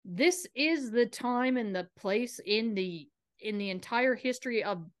this is the time and the place in the entire history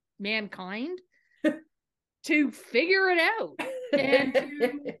of mankind to figure it out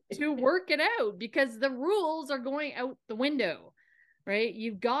and to work it out, because the rules are going out the window, right?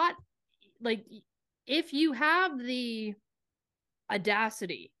 You've got, like, if you have the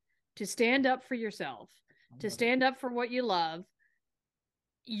audacity to stand up for yourself, to stand up for what you love,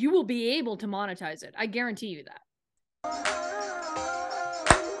 you will be able to monetize it. I guarantee you that.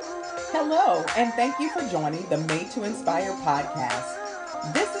 Hello, and thank you for joining the Made to Inspire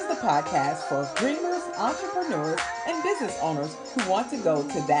podcast. This is the podcast for dreamers, entrepreneurs, and business owners who want to go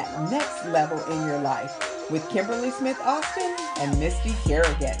to that next level in your life with Kimberly Smith Austin and Misty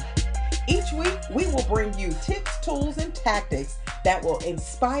Kerrigan. Each week, we will bring you tips, tools, and tactics that will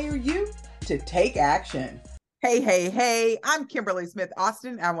inspire you to take action. Hey, I'm Kimberly Smith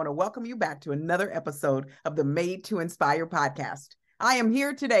Austin. I want to welcome you back to another episode of the Made to Inspire podcast. I am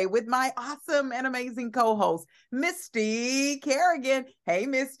here today with my awesome and amazing co-host, Misty Kerrigan. Hey,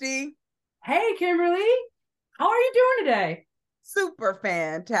 Misty. Hey, Kimberly. How are you doing today? Super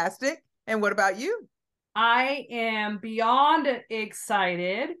fantastic. And what about you? I am beyond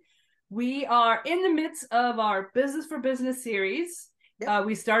excited. We are in the midst of our Business for Business series. Yep.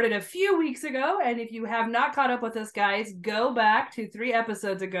 We started a few weeks ago, and if you have not caught up with us, guys, go back to 3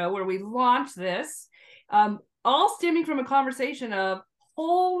 episodes ago where we launched this. All stemming from a conversation of,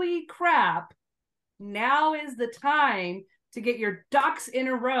 holy crap, now is the time to get your ducks in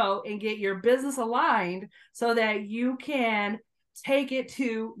a row and get your business aligned so that you can take it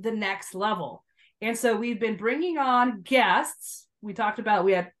to the next level. And so we've been bringing on guests. We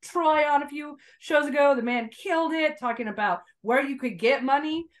had Troy on a few shows ago. The man killed it, talking about where you could get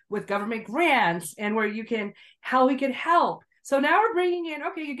money with government grants and how we could help. So now we're bringing in,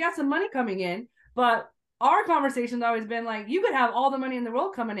 okay, you got some money coming in, but our conversation's always been like, you could have all the money in the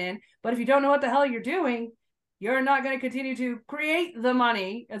world coming in, but if you don't know what the hell you're doing, you're not going to continue to create the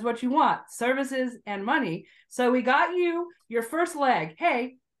money as what you want, services and money. So we got you your first leg.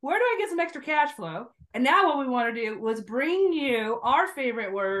 Hey, where do I get some extra cash flow? And now what we want to do was bring you our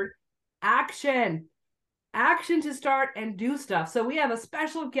favorite word, action. Action to start and do stuff. So we have a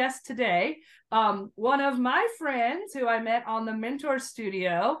special guest today. One of my friends who I met on the Mentor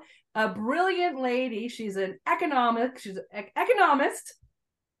Studio, a brilliant lady. She's an economist.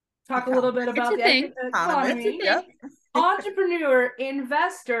 Talk a little bit about the economy. Yep. Entrepreneur,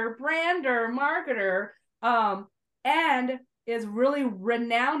 investor, brander, marketer, and is really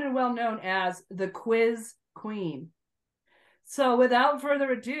renowned and well known as the Quiz Queen. So without further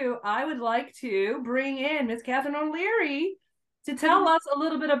ado, I would like to bring in Ms. Catherine O'Leary to tell us a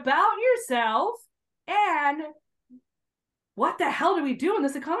little bit about yourself and what the hell do we do in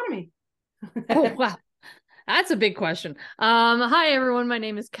this economy? Oh, wow. That's a big question. Hi, everyone. My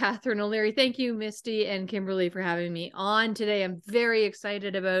name is Catherine O'Leary. Thank you, Misty and Kimberly, for having me on today. I'm very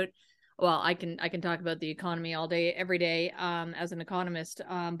excited about, I can talk about the economy all day, every day, as an economist,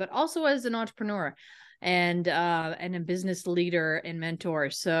 but also as an entrepreneur and a business leader and mentor.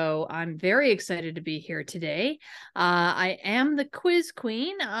 So I'm very excited to be here today. I am the Quiz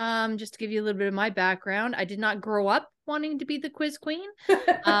Queen. Just to give you a little bit of my background, I did not grow up wanting to be the Quiz Queen.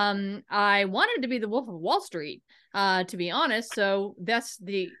 I wanted to be the Wolf of Wall Street, to be honest. So that's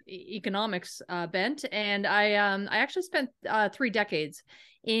the economics bent. And I actually spent 3 decades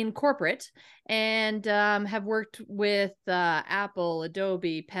in corporate and have worked with Apple,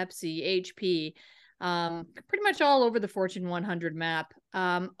 Adobe, Pepsi, HP, pretty much all over the Fortune 100 map,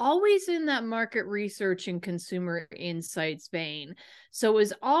 always in that market research and consumer insights vein. So it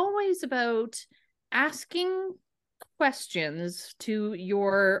was always about asking questions to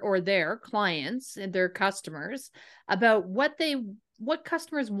your or their clients and their customers about what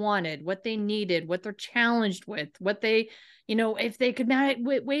customers wanted, what they needed, what they're challenged with, what they, if they could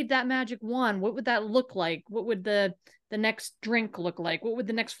wave that magic wand, what would that look like? What would the next drink look like? What would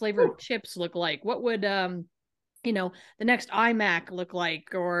the next flavor of chips look like? What would the next iMac look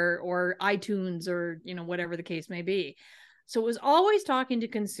like, or iTunes, or whatever the case may be. So it was always talking to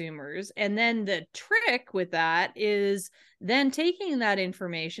consumers. And then the trick with that is then taking that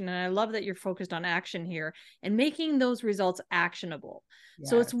information, and I love that you're focused on action here, and making those results actionable. Yes.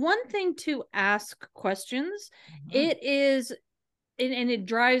 So it's one thing to ask questions. Mm-hmm. It is, and it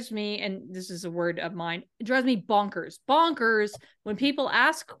drives me, and this is a word of mine, it drives me bonkers when people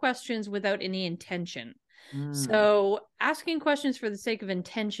ask questions without any intention. So asking questions for the sake of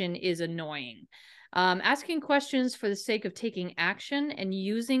intention is annoying. Asking questions for the sake of taking action and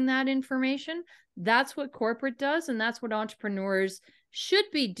using that information, that's what corporate does, and that's what entrepreneurs should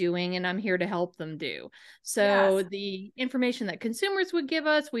be doing, and I'm here to help them do. So Yes. the information that consumers would give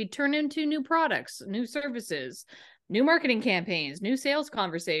us, we'd turn into new products, new services, new marketing campaigns, new sales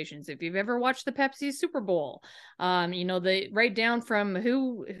conversations. If you've ever watched the Pepsi Super Bowl, they right down from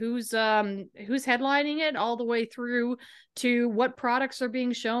who's headlining it all the way through to what products are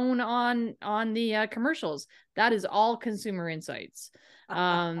being shown on the commercials. That is all consumer insights.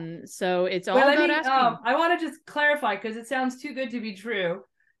 So it's all about asking. I want to just clarify because it sounds too good to be true.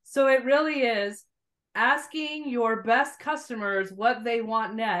 So it really is asking your best customers what they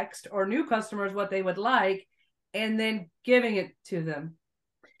want next, or new customers what they would like, and then giving it to them.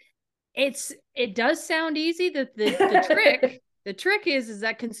 It does sound easy. The trick is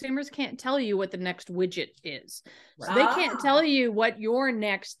that consumers can't tell you what the next widget is. So they can't tell you what your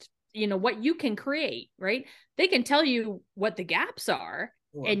next, what you can create, right? They can tell you what the gaps are,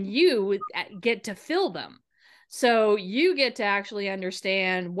 and you get to fill them. So you get to actually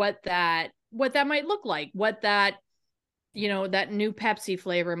understand what that might look like, what that that new Pepsi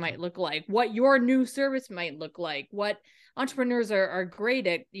flavor might look like, what your new service might look like, what entrepreneurs are great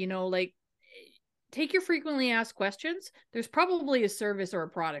at, like, take your frequently asked questions. There's probably a service or a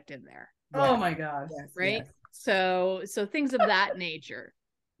product in there. Oh my God. Yes, right. Yes. So things of that nature.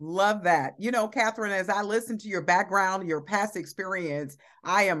 Love that. Catherine, as I listen to your background, your past experience,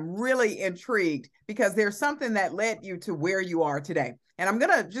 I am really intrigued because there's something that led you to where you are today. And I'm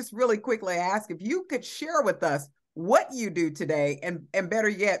going to just really quickly ask if you could share with us what you do today, and better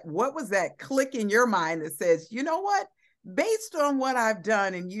yet, what was that click in your mind that says, you know what, based on what I've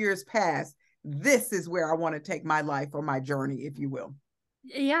done in years past, this is where I want to take my life or my journey, if you will.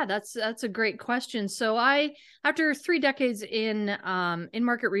 Yeah, that's a great question. So after 3 decades in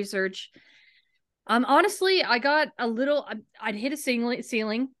market research, honestly, I got I'd hit a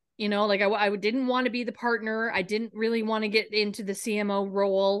ceiling. Like I didn't want to be the partner. I didn't really want to get into the CMO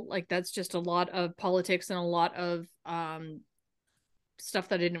role. Like that's just a lot of politics and a lot of stuff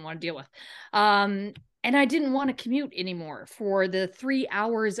that I didn't want to deal with. And I didn't want to commute anymore for the 3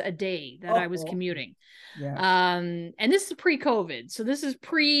 hours a day that I was commuting. Yeah. And this is pre-COVID. So this is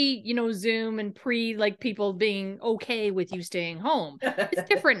pre, Zoom, and pre like people being okay with you staying home. It's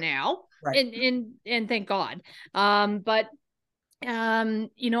different now. Right. And thank God. But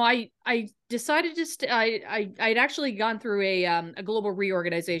I decided I'd actually gone through a global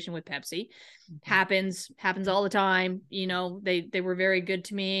reorganization with Pepsi. Happens all the time. They were very good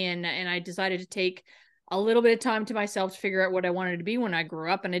to me, and I decided to take a little bit of time to myself to figure out what I wanted to be when I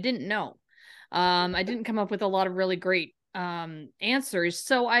grew up, and I didn't know. I didn't come up with a lot of really great answers.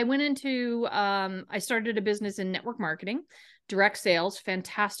 So I went into I started a business in network marketing, direct sales,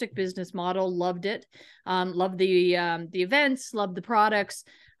 fantastic business model, loved it. Loved the events, loved the products.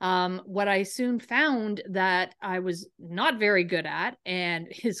 What I soon found that I was not very good at, and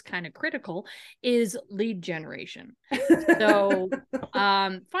is kind of critical, is lead generation. So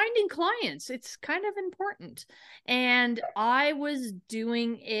finding clients, it's kind of important. And I was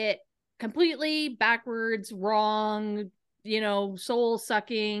doing it completely backwards, wrong, soul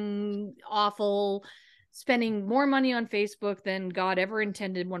sucking, awful, spending more money on Facebook than God ever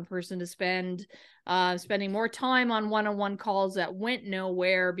intended one person to spend, spending more time on one-on-one calls that went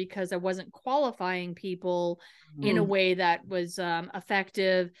nowhere because I wasn't qualifying people in a way that was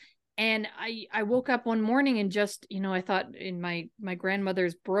effective. And I woke up one morning and just, I thought, in my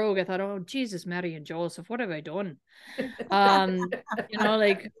grandmother's brogue, I thought, oh, Jesus, Mary and Joseph, what have I done?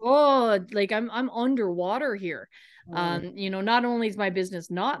 Like I'm underwater here. Not only is my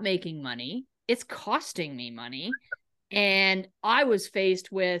business not making money, it's costing me money. And I was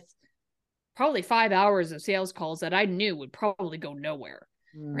faced with probably 5 hours of sales calls that I knew would probably go nowhere.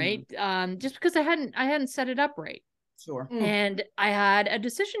 Right. Just because I hadn't set it up right. Sure. And I had a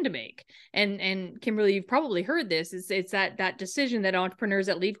decision to make. And Kimberly, you've probably heard this. It's that decision that entrepreneurs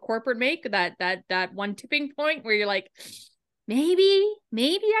that leave corporate make, that one tipping point where you're like, maybe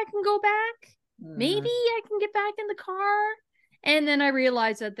I can go back. Maybe I can get back in the car. And then I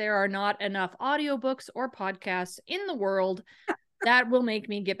realized that there are not enough audiobooks or podcasts in the world that will make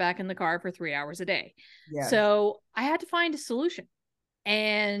me get back in the car for 3 hours a day. Yes. So I had to find a solution.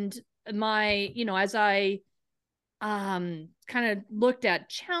 And as I kind of looked at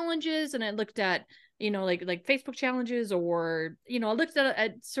challenges, and I looked at, like Facebook challenges, or, I looked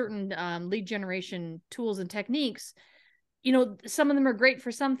at certain lead generation tools and techniques. Some of them are great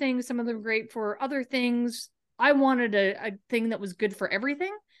for some things, some of them are great for other things. I wanted a thing that was good for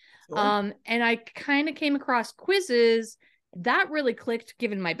everything. Sure. And I kind of came across quizzes that really clicked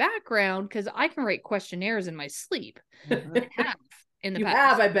given my background, because I can write questionnaires in my sleep. In the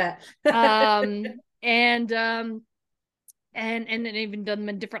past. I bet. and then even done them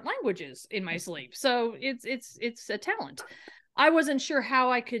in different languages in my sleep. So it's a talent. I wasn't sure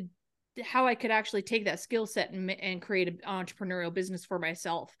how I could actually take that skill set and create an entrepreneurial business for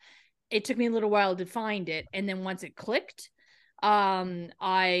myself. It took me a little while to find it, and then once it clicked, it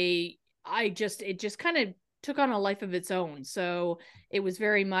just kind of took on a life of its own. So it was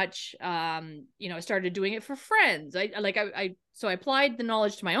very much, I started doing it for friends. So I applied the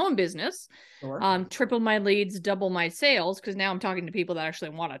knowledge to my own business, Sure. tripled my leads, double my sales, because now I'm talking to people that actually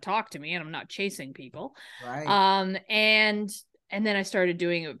want to talk to me and I'm not chasing people. Right. And then I started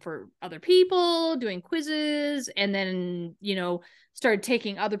doing it for other people, doing quizzes, and then, started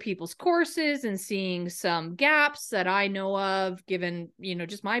taking other people's courses and seeing some gaps that I know of, given,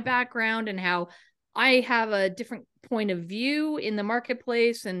 just my background and how I have a different point of view in the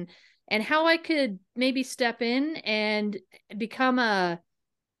marketplace, and how I could maybe step in and become a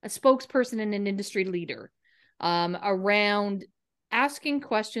spokesperson and an industry leader around asking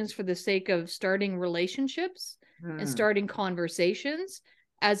questions for the sake of starting relationships and starting conversations,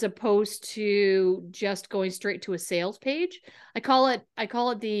 as opposed to just going straight to a sales page. I call it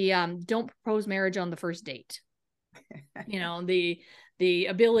the don't propose marriage on the first date. The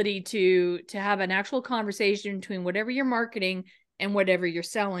ability to have an actual conversation between whatever you're marketing and whatever you're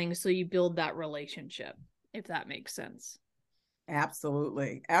selling, so you build that relationship, if that makes sense.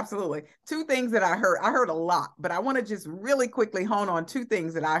 Absolutely. Absolutely. Two things that I heard a lot, but I want to just really quickly hone on two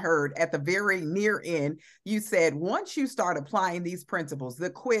things that I heard at the very near end. You said, once you start applying these principles, the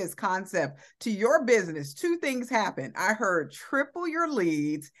quiz concept, to your business, two things happen. I heard triple your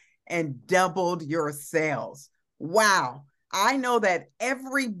leads and doubled your sales. Wow. I know that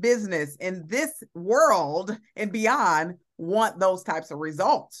every business in this world and beyond want those types of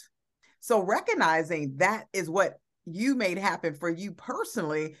results. So recognizing that is what you made happen for you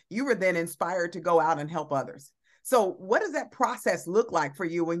personally, you were then inspired to go out and help others. So what does that process look like for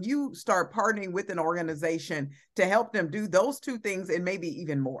you when you start partnering with an organization to help them do those two things and maybe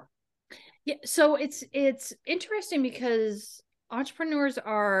even more? Yeah, so it's interesting because entrepreneurs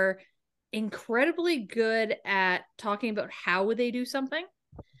are incredibly good at talking about how they do something,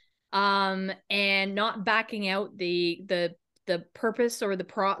 and not backing out the purpose or the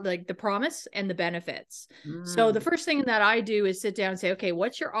promise and the benefits. So the first thing that I do is sit down and say, okay,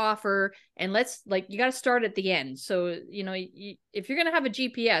 what's your offer? And let's, you got to start at the end. So, if you're going to have a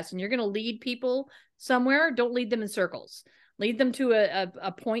GPS and you're going to lead people somewhere, don't lead them in circles. Lead them to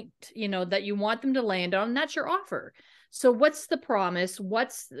a point, that you want them to land on. And that's your offer. So what's the promise?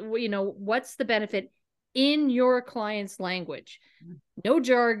 What's the benefit in your client's language? No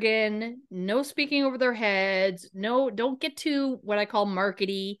jargon, no speaking over their heads. No, don't get too what I call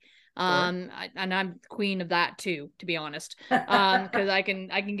markety. And I'm queen of that too, to be honest. Because I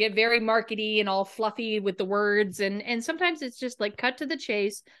can get very markety and all fluffy with the words, and sometimes it's just like cut to the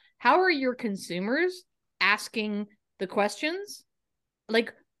chase. How are your consumers asking the questions?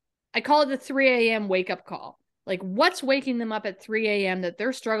 Like, I call it the 3 a.m. wake up call. Like, what's waking them up at 3 a.m. that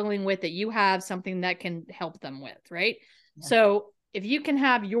they're struggling with, that you have something that can help them with, right? Yeah. So if you can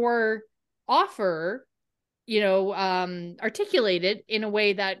have your offer, articulated in a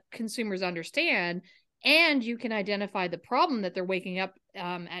way that consumers understand, and you can identify the problem that they're waking up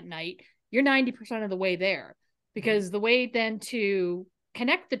at night, you're 90% of the way there. Because the way then to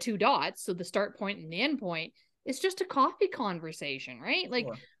connect the two dots, so the start point and the end point, it's just a coffee conversation, right? Like,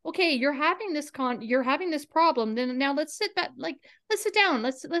 sure. Okay, you're having this problem. Then now let's sit down.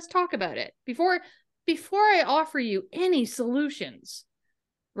 Let's talk about it before I offer you any solutions,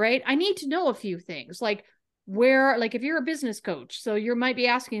 right? I need to know a few things, like if you're a business coach, so you might be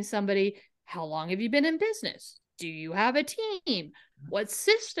asking somebody, how long have you been in business? Do you have a team? What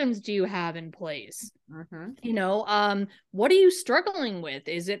systems do you have in place? What are you struggling with?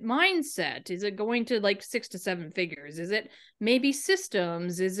 Is it mindset? Is it going to 6 to 7 figures? Is it maybe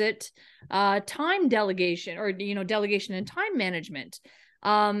systems? Is it time delegation, or delegation and time management?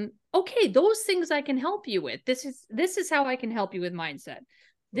 Okay, those things I can help you with. This is how I can help you with mindset.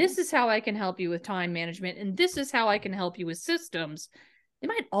 This is how I can help you with time management, and this is how I can help you with systems. They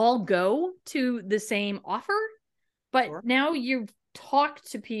might all go to the same offer, but sure. Now you've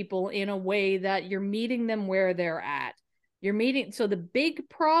talked to people in a way that you're meeting them where they're at. So the big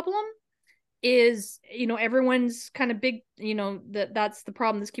problem is, everyone's kind of big, that's the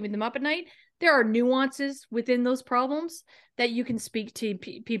problem that's keeping them up at night. There are nuances within those problems that you can speak to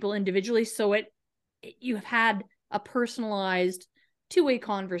people individually. So you have had a personalized two-way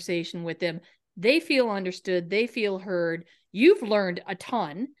conversation with them. They feel understood. They feel heard. You've learned a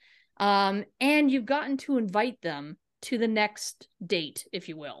ton. And you've gotten to invite them to the next date, if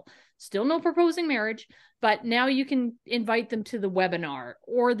you will. Still no proposing marriage, but now you can invite them to the webinar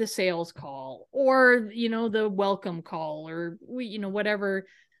or the sales call or, the welcome call or, whatever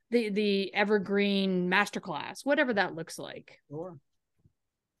the evergreen masterclass, whatever that looks like. Sure.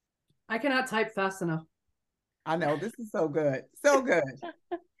 I cannot type fast enough. I know, this is so good. So good.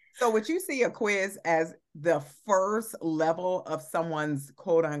 So would you see a quiz as the first level of someone's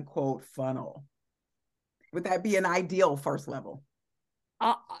quote unquote funnel? Would that be an ideal first level?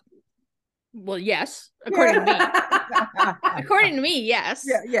 Well, yes, according to me. According to me, yes.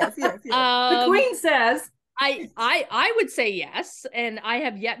 Yeah, yes. The Queen says. I would say yes, and I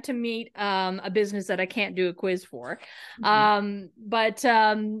have yet to meet a business that I can't do a quiz for. But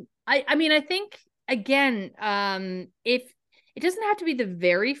I mean, I think again, if it doesn't have to be the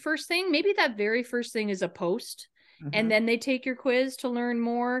very first thing, maybe that very first thing is a post, and then they take your quiz to learn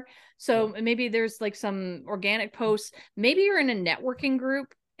more. So maybe there's like some organic posts. Maybe you're in a networking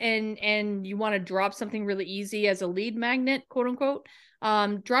group and you want to drop something really easy as a lead magnet, quote unquote.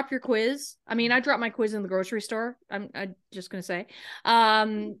 Drop your quiz. I mean, I drop my quiz in the grocery store. I'm just gonna say,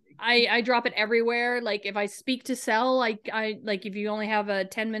 I drop it everywhere. Like if I speak to sell, like if you only have a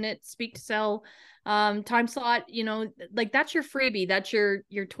 10-minute speak to sell time slot, like that's your freebie. That's your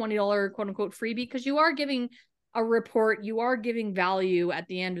 $20 quote unquote freebie, because you are giving a report, you are giving value at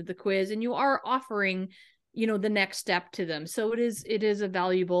the end of the quiz, and you are offering the next step to them. So it is a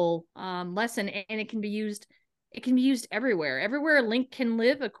valuable lesson, and it can be used everywhere. Everywhere a link can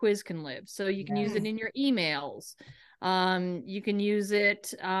live, a quiz can live. So you can use it in your emails. You can use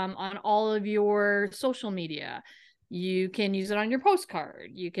it on all of your social media. You can use it on your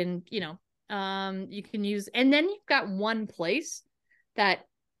postcard. You can, you can use, and then you've got one place that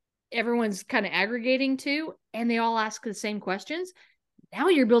everyone's kind of aggregating to, and they all ask the same questions. Now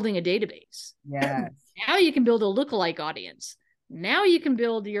you're building a database. Yes. Now you can build a lookalike audience. Now you can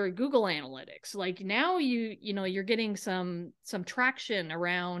build your Google Analytics. Like now you're getting some traction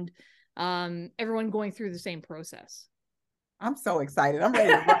around everyone going through the same process. I'm so excited. I'm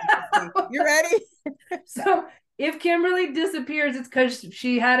ready to run. You ready? So if Kimberly disappears, it's because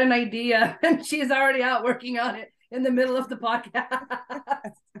she had an idea and she's already out working on it in the middle of the podcast.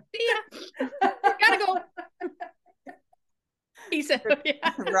 Yeah. Gotta go. He said,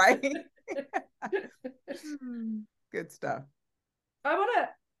 yeah. Right? Good stuff.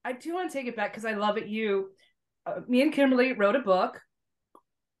 I do want to take it back because I love it. Me and Kimberly wrote a book,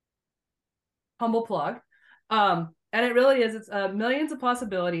 humble plug. And it really is, it's millions of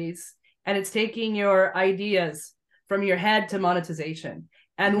possibilities, and it's taking your ideas from your head to monetization.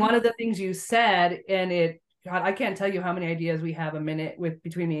 And one of the things you said, and God, I can't tell you how many ideas we have a minute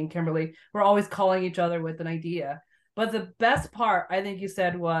between me and Kimberly. We're always calling each other with an idea. But the best part, I think you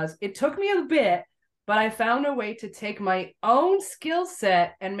said, was it took me a bit, but I found a way to take my own skill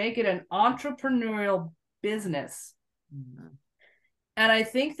set and make it an entrepreneurial business. And I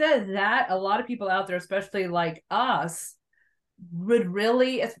think that a lot of people out there, especially like us, would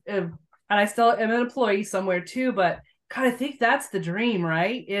really, and I still am an employee somewhere too, but God, I think that's the dream,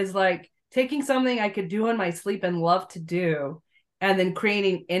 right? Is like taking something I could do in my sleep and love to do, and then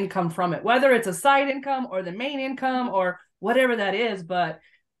creating income from it, whether it's a side income or the main income or whatever that is. But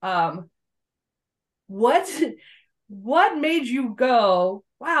what made you go,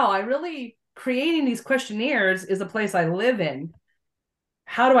 wow, I really, creating these questionnaires is a place I live in.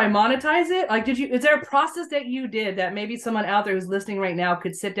 How do I monetize it? Like, is there a process that you did that maybe someone out there who's listening right now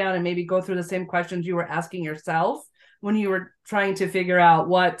could sit down and maybe go through the same questions you were asking yourself when you were trying to figure out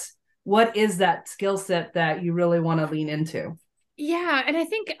what is that skill set that you really want to lean into? Yeah. And I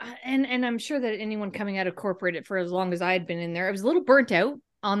think, and I'm sure that anyone coming out of corporate for as long as I had been in there, I was a little burnt out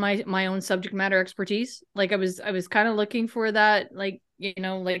on my own subject matter expertise. Like I was kind of looking for that, like,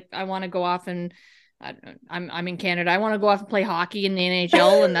 like I want to go off and I'm in Canada. I want to go off and play hockey in the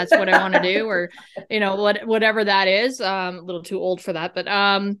NHL, and that's what I want to do, or, whatever that is. A little too old for that, but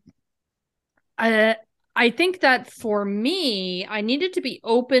I think that for me, I needed to be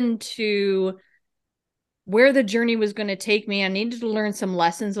open to where the journey was going to take me. I needed to learn some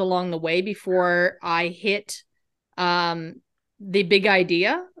lessons along the way before I hit the big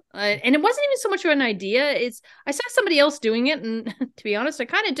idea. And it wasn't even so much of an idea. I saw somebody else doing it, and to be honest, I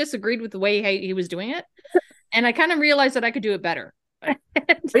kind of disagreed with the way he was doing it, and I kind of realized that I could do it better. Are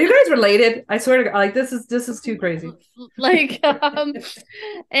you guys related? I swear to God, like this is too crazy. Like, and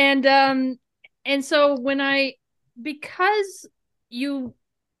so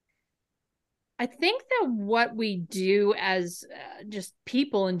I think that what we do as just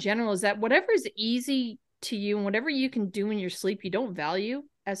people in general is that whatever is easy to you and whatever you can do in your sleep, you don't value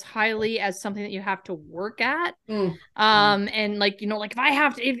as highly as something that you have to work at. And like, like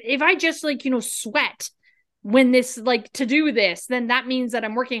if I just like, sweat when this, like, to do this, then that means that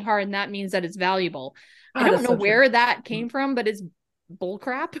I'm working hard and that means that it's valuable. I don't know where that came from, but it's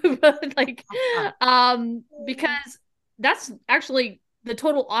bullcrap. Like, because that's actually the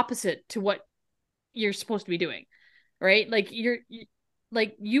total opposite to what you're supposed to be doing, right? Like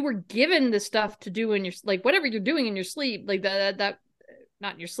like you were given the stuff to do in your, like, whatever you're doing in your sleep, like that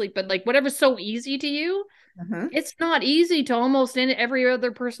not in your sleep, but like whatever's so easy to you, it's not easy to almost every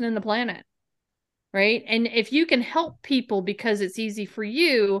other person in the planet, right? And if you can help people because it's easy for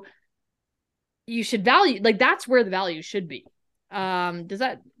you, you should value, like, that's where the value should be. Does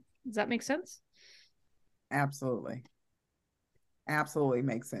that make sense? Absolutely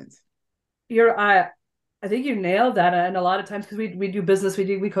makes sense. I think you nailed that. And a lot of times, because we do business,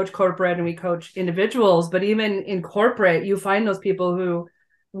 we coach corporate and we coach individuals, but even in corporate, you find those people who,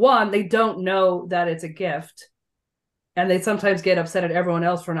 one, they don't know that it's a gift, and they sometimes get upset at everyone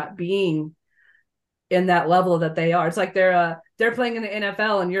else for not being in that level that they are. It's like they're playing in the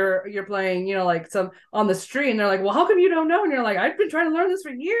NFL and you're playing, you know, like some on the street, and they're like, well, how come you don't know? And you're like, I've been trying to learn this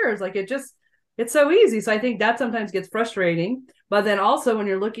for years. Like, it's so easy. So I think that sometimes gets frustrating. But then also when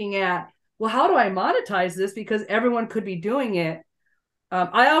you're looking at, well, how do I monetize this? Because everyone could be doing it.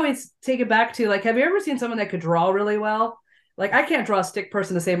 I always take it back to, like, have you ever seen someone that could draw really well? Like, I can't draw a stick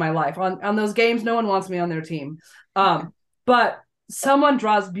person to save my life. On those games, no one wants me on their team. But someone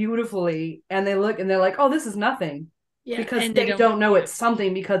draws beautifully and they look and they're like, oh, this is nothing. Yeah, because they don't know it's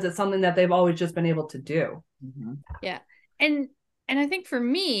something, because it's something that they've always just been able to do. Yeah. And I think for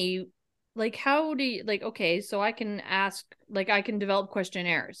me, like, how do you, like, okay, so I can ask, like, I can develop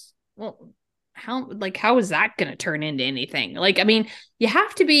questionnaires. Well, how is that going to turn into anything? Like, I mean, you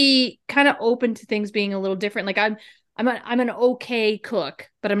have to be kind of open to things being a little different. Like, I'm an okay cook,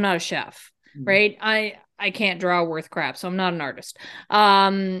 but I'm not a chef, right? I can't draw worth crap, so I'm not an artist.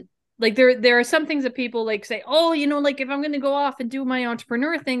 Like, there are some things that people, like, say, oh, you know, like, if I'm going to go off and do my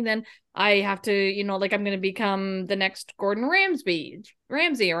entrepreneur thing, then I have to, you know, like, I'm going to become the next Gordon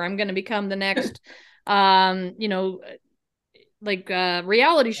Ramsay, or I'm going to become the next, you know, like,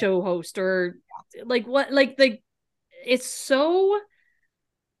 reality show host, or like what, like, it's so,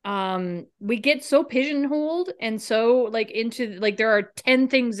 we get so pigeonholed and so, like, into, like, there are 10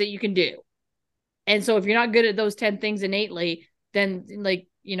 things that you can do. And so if you're not good at those 10 things innately, then, like,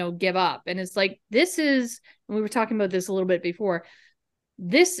 you know, give up. And it's like, this is, and we were talking about this a little bit before,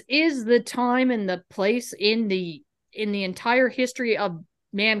 this is the time and the place in the entire history of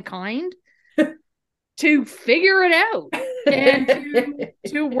mankind to figure it out and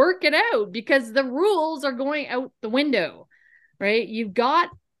to work it out, because the rules are going out the window, right? You've got,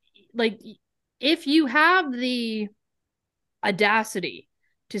 like, if you have the audacity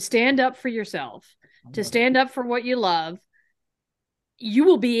to stand up for yourself, to stand up for what you love, you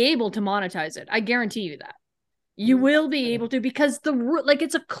will be able to monetize it. I guarantee you that. You will be able to, because like,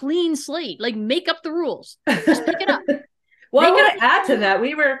 it's a clean slate. Like, make up the rules. Just pick it up. Well, I'm going to add to that.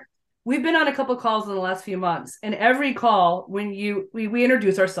 We've been on a couple calls in the last few months, and every call, when we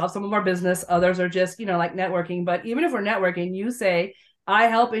introduce ourselves, some of our business, others are just, you know, like, networking. But even if we're networking, you say, I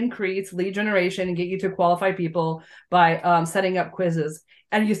help increase lead generation and get you to qualify people by setting up quizzes.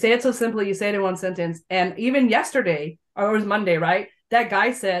 And you say it so simply, you say it in one sentence. And even yesterday, or it was Monday, right? That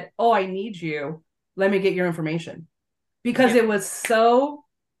guy said, oh, I need you. Let me get your information. Because it was so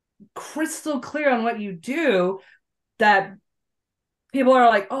crystal clear on what you do that people are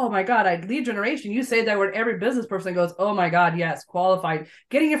like, oh my God, lead generation. You say that word, every business person goes, oh my God, yes, qualified.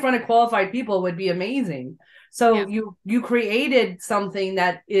 Getting in front of qualified people would be amazing. So you created something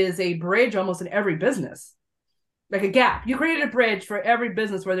that is a bridge almost in every business, like a gap. You created a bridge for every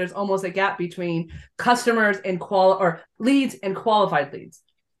business where there's almost a gap between customers and or leads and qualified leads.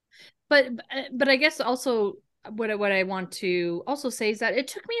 But I guess also what I want to also say is that it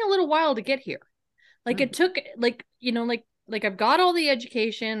took me a little while to get here. Like, it took, like, you know, like I've got all the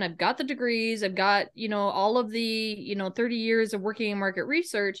education, I've got the degrees, I've got, you know, all of the, you know, 30 years of working in market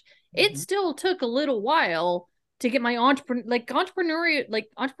research. It still took a little while to get my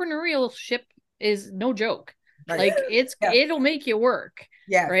entrepreneurship is no joke. Like, it'll make you work.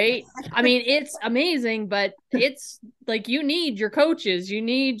 Yeah. Right. I mean, it's amazing, but it's like, you need your coaches, you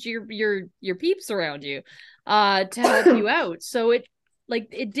need your peeps around you, to help you out. So it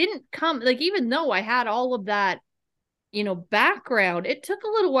didn't come, like, even though I had all of that, you know, background, it took a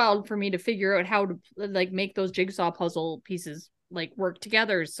little while for me to figure out how to, like, make those jigsaw puzzle pieces, like, work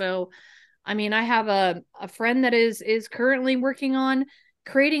together. So, I mean, I have a friend that is currently working on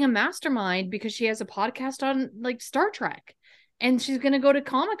creating a mastermind, because she has a podcast on, like, Star Trek, and she's going to go to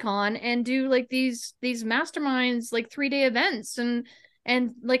Comic-Con and do, like, these masterminds, like, 3-day events. And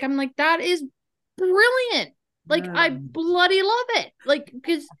like, I'm like, that is brilliant. Like, I bloody love it. Like,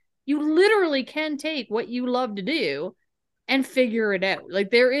 because you literally can take what you love to do and figure it out. Like,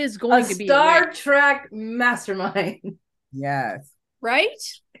 there is going to be a Star Trek mastermind. Yes. Right?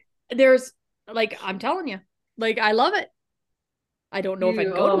 There's, like, I'm telling you, like, I love it. I don't know if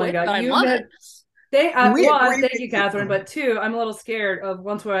I'd go to it, but I love it. One, thank you, Catherine. But two, I'm a little scared of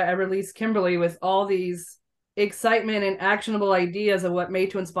once I release Kimberly with all these excitement and actionable ideas of what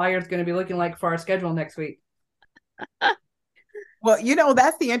Made to Inspire is going to be looking like for our schedule next week. Well,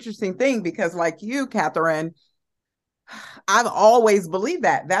 that's the interesting thing, because like you, Catherine, I've always believed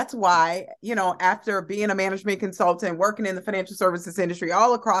that. That's why, after being a management consultant, working in the financial services industry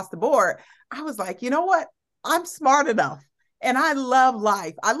all across the board, I was like, you know what? I'm smart enough. And I love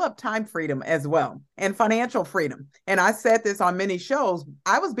life. I love time freedom as well, and financial freedom. And I said this on many shows.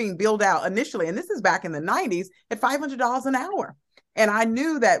 I was being billed out initially, and this is back in the 90s, at $500 an hour. And I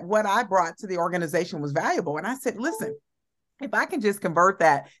knew that what I brought to the organization was valuable. And I said, listen, if I can just convert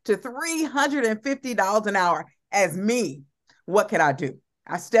that to $350 an hour as me, what can I do?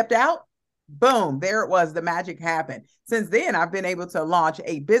 I stepped out. Boom, there it was. The magic happened. Since then, I've been able to launch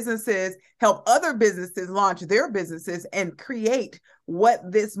 8 businesses, help other businesses launch their businesses, and create what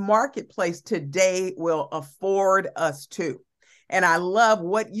this marketplace today will afford us to. And I love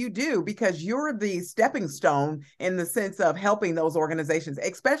what you do, because you're the stepping stone in the sense of helping those organizations,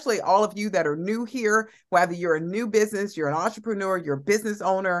 especially all of you that are new here, whether you're a new business, you're an entrepreneur, you're a business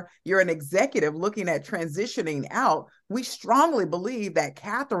owner, you're an executive looking at transitioning out. We strongly believe that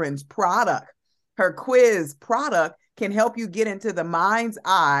Catherine's product, her quiz product, can help you get into the mind's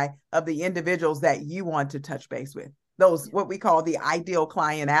eye of the individuals that you want to touch base with. Those, what we call the ideal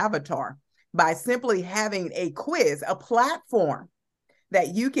client avatar. By simply having a quiz, a platform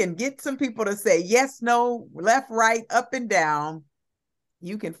that you can get some people to say yes, no, left, right, up, and down.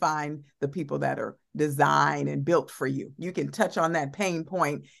 You can find the people that are designed and built for you. You can touch on that pain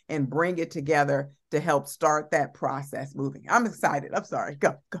point and bring it together to help start that process moving. I'm excited. I'm sorry.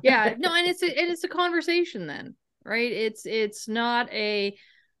 Go. Yeah, no, and it's a conversation then, right? It's not a,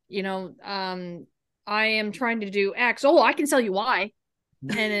 I am trying to do X. Oh, I can tell you Y.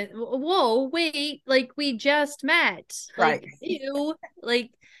 And whoa, wait, like, we just met, like, right? You,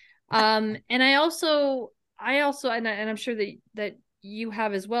 like, and I also, and I'm sure that you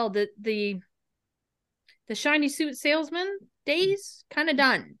have as well, that the shiny suit salesman days kind of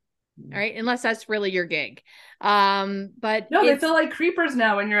done, all right, unless that's really your gig. But no, they feel like creepers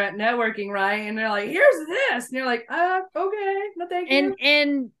now when you're at networking, right? And they're like, here's this, and you're like, okay, no, thank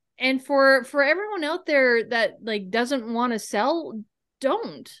you. And for everyone out there that, like, doesn't want to sell,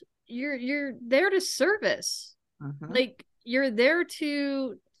 don't. You're there to service. Like, you're there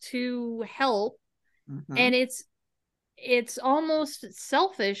to help. And it's almost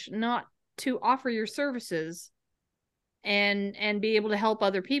selfish not to offer your services and be able to help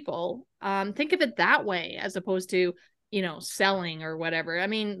other people. Think of it that way, as opposed to, selling or whatever. I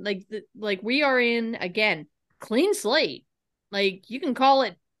mean, like we are in, again, clean slate. Like, you can call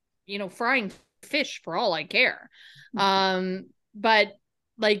it, frying fish for all I care. But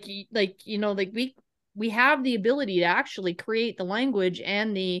we have the ability to actually create the language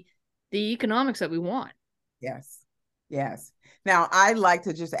and the economics that we want. Yes. Now, I'd like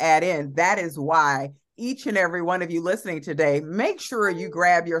to just add in, that is why each and every one of you listening today, make sure you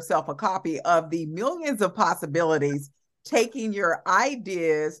grab yourself a copy of the Millions of Possibilities, taking your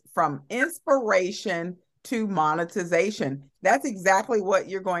ideas from inspiration to monetization. That's exactly what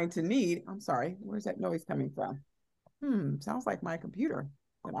you're going to need. I'm sorry, where's that noise coming from? Sounds like my computer,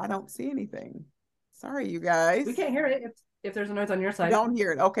 but I don't see anything. Sorry, you guys. We can't hear it if there's a noise on your side. You don't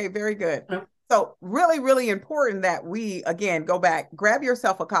hear it. Okay, very good. No. So really, really important that we, again, go back, grab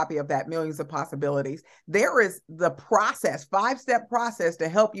yourself a copy of that Millions of Possibilities. There is the process, 5-step process to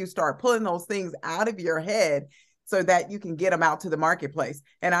help you start pulling those things out of your head so that you can get them out to the marketplace.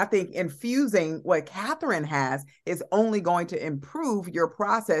 And I think infusing what Catherine has is only going to improve your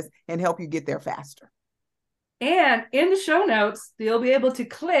process and help you get there faster. And in the show notes, you'll be able to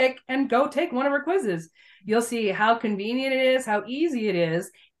click and go take one of her quizzes. You'll see how convenient it is, how easy it is.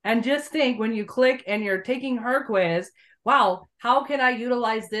 And just think, when you click and you're taking her quiz, wow, how can I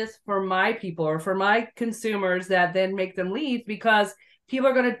utilize this for my people or for my consumers that then make them leave? Because people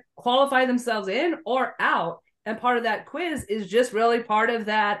are going to qualify themselves in or out. And part of that quiz is just really part of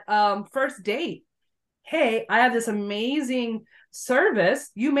that first date. Hey, I have this amazing service.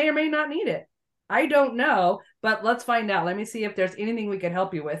 You may or may not need it. I don't know, but let's find out. Let me see if there's anything we can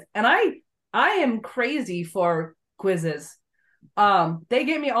help you with. And I am crazy for quizzes. They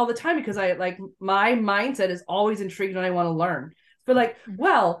get me all the time because my mindset is always intrigued and I want to learn. But like,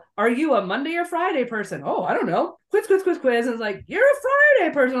 well, are you a Monday or Friday person? Oh, I don't know. Quiz. And it's like, you're a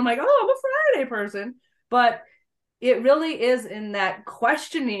Friday person. I'm like, oh, I'm a Friday person. But it really is in that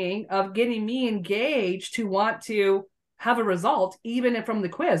questioning of getting me engaged to want to have a result, even from the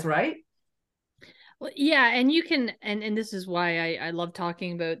quiz, right? Well, yeah, and you can, and this is why I love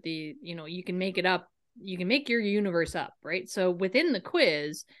talking about the, you can make it up, you can make your universe up, right? So within the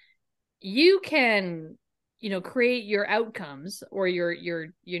quiz, you can, create your outcomes or your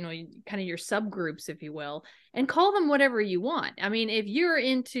kind of your subgroups, if you will, and call them whatever you want. I mean, if you're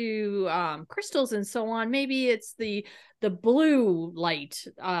into crystals and so on, maybe it's the blue light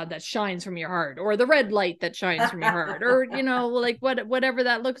that shines from your heart, or the red light that shines from your heart, or like whatever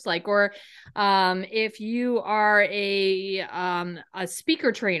that looks like. Or if you are a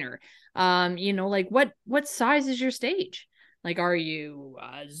speaker trainer, like what size is your stage? Like, are you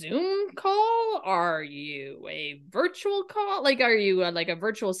a Zoom call? Are you a virtual call? Like, are you like a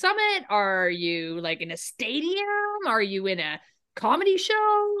virtual summit? Are you like in a stadium? Are you in a comedy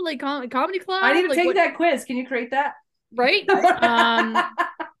show? Like comedy club? I need to like, take that quiz. Can you create that? Right.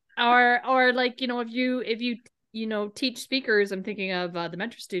 Or like, if you teach speakers, I'm thinking of the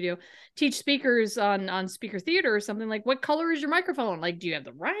Mentor Studio, teach speakers on speaker theater or something. Like, what color is your microphone? Like, do you have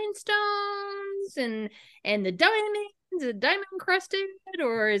the rhinestones and the diamonds? Is it diamond encrusted,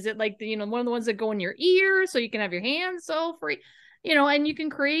 or is it like one of the ones that go in your ear so you can have your hands all free, and you can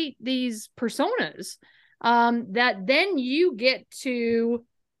create these personas that then you get to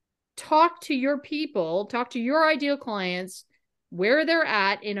talk to your people, talk to your ideal clients where they're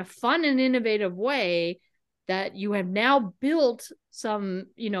at in a fun and innovative way, that you have now built some,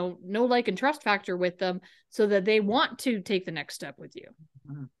 know, like, and trust factor with them so that they want to take the next step with you.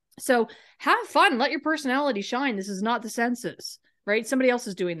 Mm-hmm. So have fun, let your personality shine. This is not the census, right? Somebody else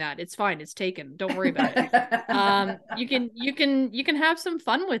is doing that. It's fine. It's taken. Don't worry about it. You can have some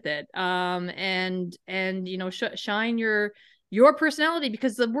fun with it. And shine your personality,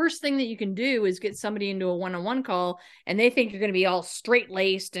 because the worst thing that you can do is get somebody into a one-on-one call and they think you're going to be all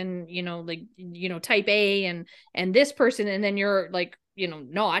straight-laced and, type A and this person, and then you're like,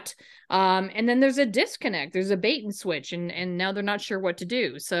 not. And then there's a disconnect, there's a bait and switch, and now they're not sure what to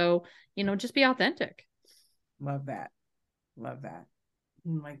do. So, just be authentic. Love that. Oh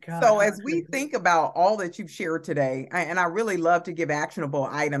my God. So as we think about all that you've shared today, and I really love to give actionable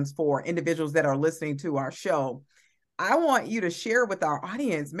items for individuals that are listening to our show, I want you to share with our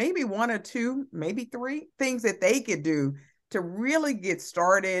audience maybe one or two, maybe three things that they could do to really get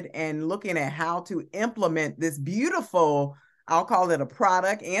started and looking at how to implement this beautiful, I'll call it a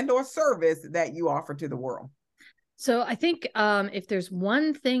product and or service that you offer to the world. So I think if there's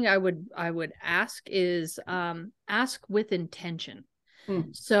one thing I would ask is ask with intention.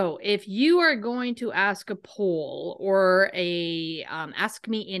 So if you are going to ask a poll or a ask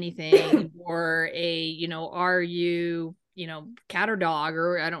me anything or a, are you, cat or dog,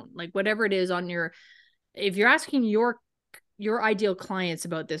 or I don't like whatever it is on if you're asking your ideal clients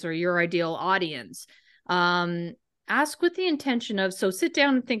about this or your ideal audience, ask with the intention of, so sit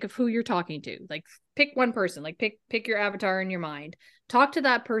down and think of who you're talking to. Like, pick one person, like pick your avatar in your mind, talk to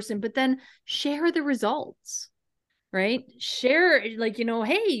that person, but then share the results. Right? Share, like,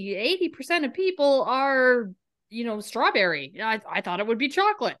 hey, 80% of people are, strawberry. I thought it would be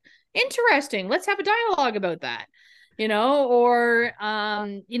chocolate. Interesting. Let's have a dialogue about that. Or,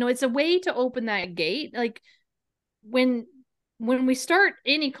 it's a way to open that gate. Like, when we start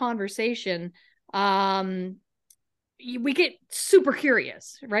any conversation, we get super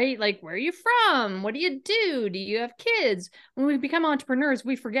curious, right? Like, where are you from? What do you do? Do you have kids? When we become entrepreneurs,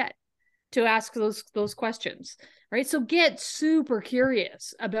 we forget to ask those questions, right? So get super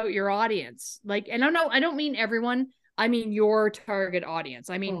curious about your audience. Like, and I don't mean everyone, I mean your target audience.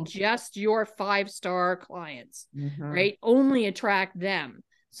 I mean just your 5-star clients, right? Only attract them,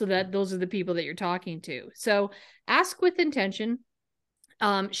 so that those are the people that you're talking to. So ask with intention,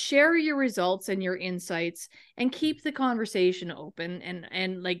 share your results and your insights, and keep the conversation open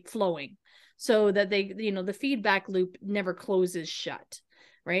and like flowing, so that they, the feedback loop never closes shut.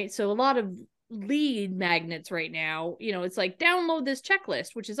 Right. So a lot of lead magnets right now, it's like, download this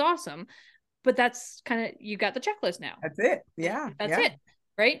checklist, which is awesome, but that's kind of, you got the checklist now. That's it. Yeah. That's it.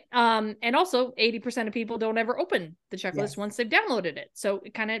 Right. And also 80% of people don't ever open the checklist once they've downloaded it. So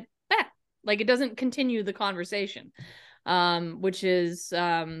it kind of, like, it doesn't continue the conversation, which is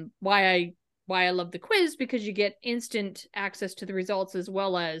why I love the quiz, because you get instant access to the results as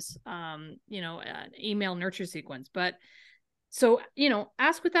well as, an email nurture sequence. But so,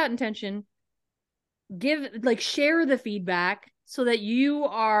 ask with that intention, share the feedback so that you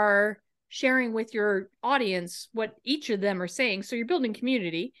are sharing with your audience what each of them are saying. So you're building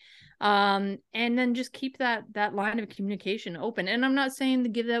community. And then just keep that line of communication open. And I'm not saying to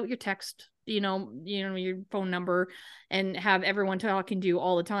give out your text, your phone number and have everyone talking to you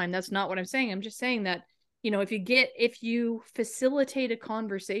all the time. That's not what I'm saying. I'm just saying that, if you facilitate a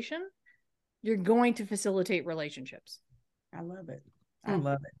conversation, you're going to facilitate relationships. I love it. I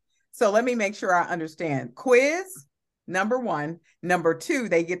love it. So let me make sure I understand. Quiz, number one. Number two,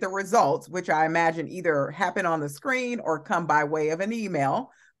 they get the results, which I imagine either happen on the screen or come by way of an email,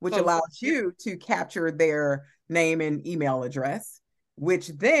 which allows you to capture their name and email address, which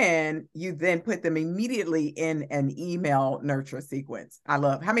then you then put them immediately in an email nurture sequence. I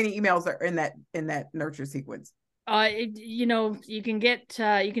love how many emails are in that nurture sequence. You can get,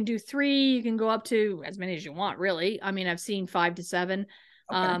 you can do 3, you can go up to as many as you want, really. I mean, I've seen 5 to 7.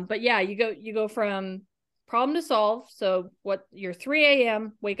 Okay. But yeah, you go from problem to solve. So what your 3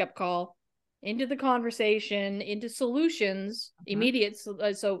 a.m. wake up call, into the conversation, into solutions, immediate.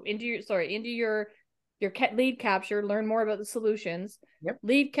 So into your lead capture, learn more about the solutions. Yep.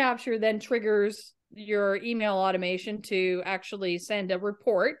 Lead capture then triggers your email automation to actually send a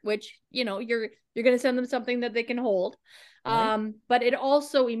report, which, you're going to send them something that they can hold. Right. But it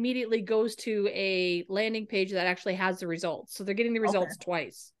also immediately goes to a landing page that actually has the results. So they're getting the results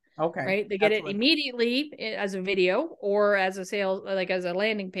twice. Okay. Right. They get it immediately as a video or as a sales, like as a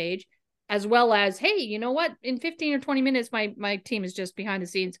landing page, as well as, hey, you know what? In 15 or 20 minutes, my team is just behind the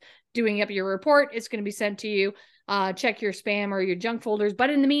scenes doing up your report. It's going to be sent to you. Check your spam or your junk folders. But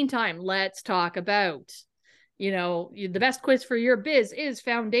in the meantime, let's talk about, the best quiz for your biz is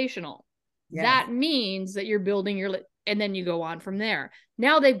foundational. Yes. That means that you're building and then you go on from there.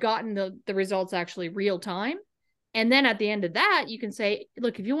 Now they've gotten the results actually real time. And then at the end of that, you can say,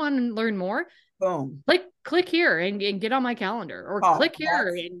 look, if you want to learn more, boom, click here and get on my calendar, or click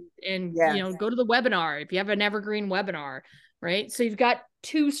here and yes. Go to the webinar if you have an evergreen webinar, right? So you've got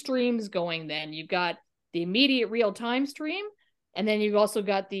 2 streams going. Then you've got the immediate real-time stream, and then you've also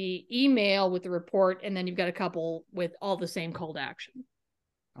got the email with the report, and then you've got a couple with all the same call to action.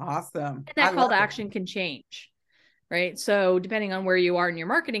 Awesome. And that call to action can change, right? So depending on where you are in your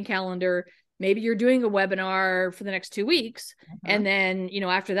marketing calendar, maybe you're doing a webinar for the next 2 weeks. And then,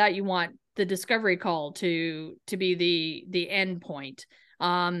 after that, you want the discovery call to be the end point.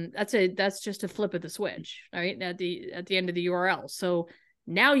 That's just a flip of the switch, right? At the end of the URL. So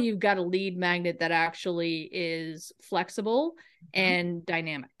now you've got a lead magnet that actually is flexible and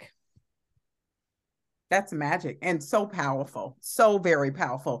dynamic. That's magic and so powerful, so very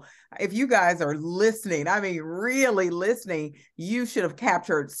powerful. If you guys are listening, I mean, really listening, you should have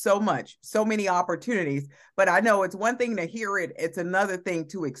captured so much, so many opportunities. But I know it's one thing to hear it. It's another thing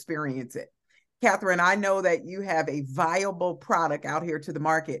to experience it. Catherine, I know that you have a viable product out here to the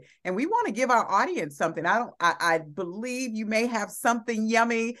market, and we want to give our audience something. I believe you may have something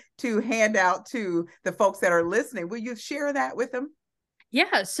yummy to hand out to the folks that are listening. Will you share that with them?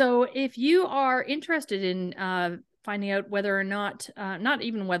 Yeah. So if you are interested in finding out whether or not, not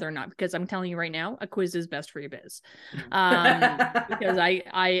even whether or not, because I'm telling you right now, a quiz is best for your biz. Because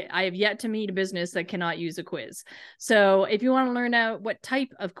I have yet to meet a business that cannot use a quiz. So if you want to learn out what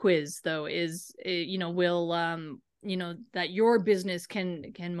type of quiz though is, that your business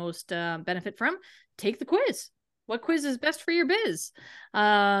can most benefit from, take the quiz. What quiz is best for your biz?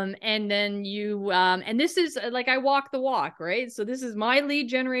 And then and this is like, I walk the walk, right? So this is my lead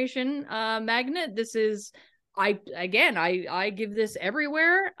generation magnet. This is, I give this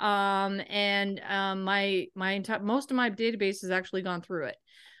everywhere. And my entire, most of my database has actually gone through it.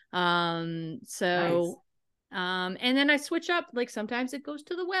 Nice. And then I switch up, like sometimes it goes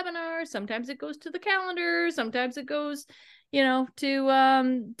to the webinar, sometimes it goes to the calendar, sometimes it goes, to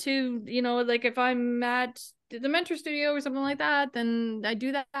like if I'm at the Mentor Studio or something like that, then I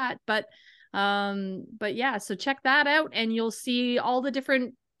do that. But yeah, so check that out and you'll see all the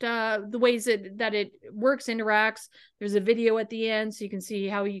different the ways that it works, interacts. There's a video at the end so you can see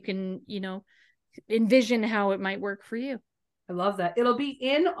how you can, envision how it might work for you. I love that. It'll be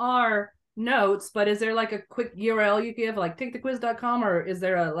in our notes, but is there like a quick URL you give, like takethequiz.com, or is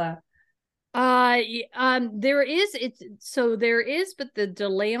there a there is, but the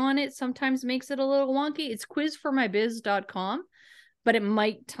delay on it sometimes makes it a little wonky. It's quizformybiz.com, but it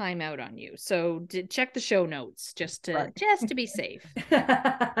might time out on you. So check the show notes just to be safe. We'll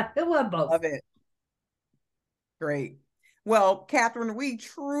have both. Love it. Great. Well, Catherine, we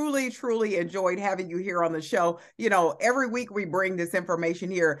truly, truly enjoyed having you here on the show. You know, every week we bring this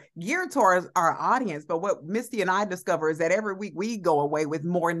information here geared towards our audience. But what Misty and I discover is that every week we go away with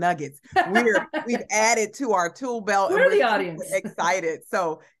more nuggets. We've added to our tool belt. We're the audience. Excited.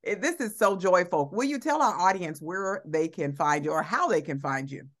 So this is so joyful. Will you tell our audience where they can find you or how they can find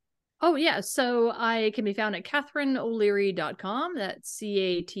you? Oh, yeah. So I can be found at CatherineO'Leary.com. That's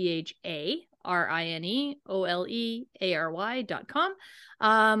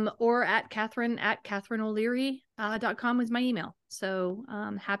CatherineO'Leary.com. Or at CatherineO'Leary.com is my email. So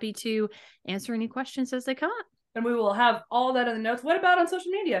I'm happy to answer any questions as they come up. And we will have all that in the notes. What about on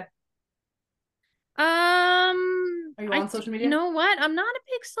social media? Are you on social media? You know what? I'm not a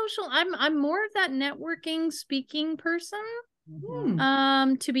big social. I'm more of that networking, speaking person.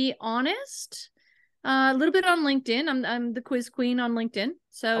 Mm-hmm. To be honest, a little bit on LinkedIn. I'm the Quiz Queen on LinkedIn,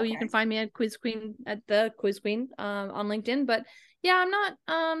 so you can find me at Quiz Queen on LinkedIn. But yeah, I'm not.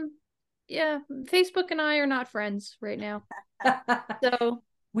 Facebook and I are not friends right now. So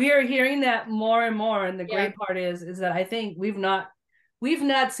we are hearing that more and more, and the great part is that I think we've not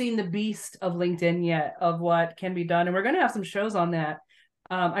seen the beast of LinkedIn yet of what can be done, and we're going to have some shows on that.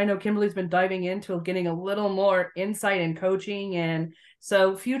 I know Kimberly's been diving into getting a little more insight and coaching. And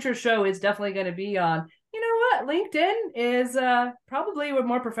so future show is definitely going to be on, you know what, LinkedIn is probably a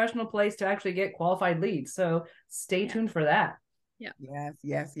more professional place to actually get qualified leads. So stay tuned for that. Yeah.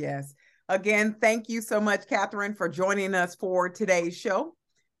 Yes. Again, thank you so much, Catherine, for joining us for today's show.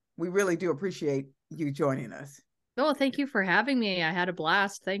 We really do appreciate you joining us. Oh, thank you for having me. I had a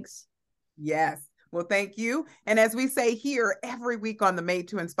blast. Thanks. Yes. Well, thank you. And as we say here every week on the Made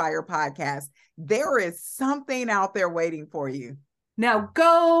to Inspire podcast, there is something out there waiting for you. Now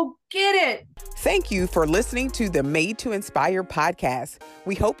go get it. Thank you for listening to the Made to Inspire podcast.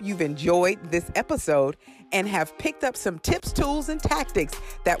 We hope you've enjoyed this episode and have picked up some tips, tools, and tactics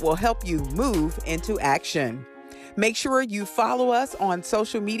that will help you move into action. Make sure you follow us on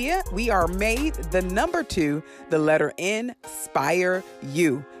social media. We are Made 2, the letter N, Inspire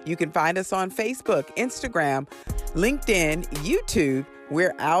You. You can find us on Facebook, Instagram, LinkedIn, YouTube.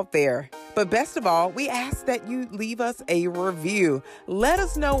 We're out there. But best of all, we ask that you leave us a review. Let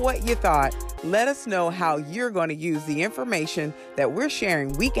us know what you thought. Let us know how you're going to use the information that we're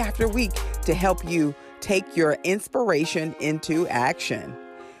sharing week after week to help you take your inspiration into action.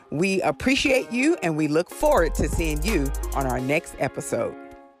 We appreciate you and we look forward to seeing you on our next episode.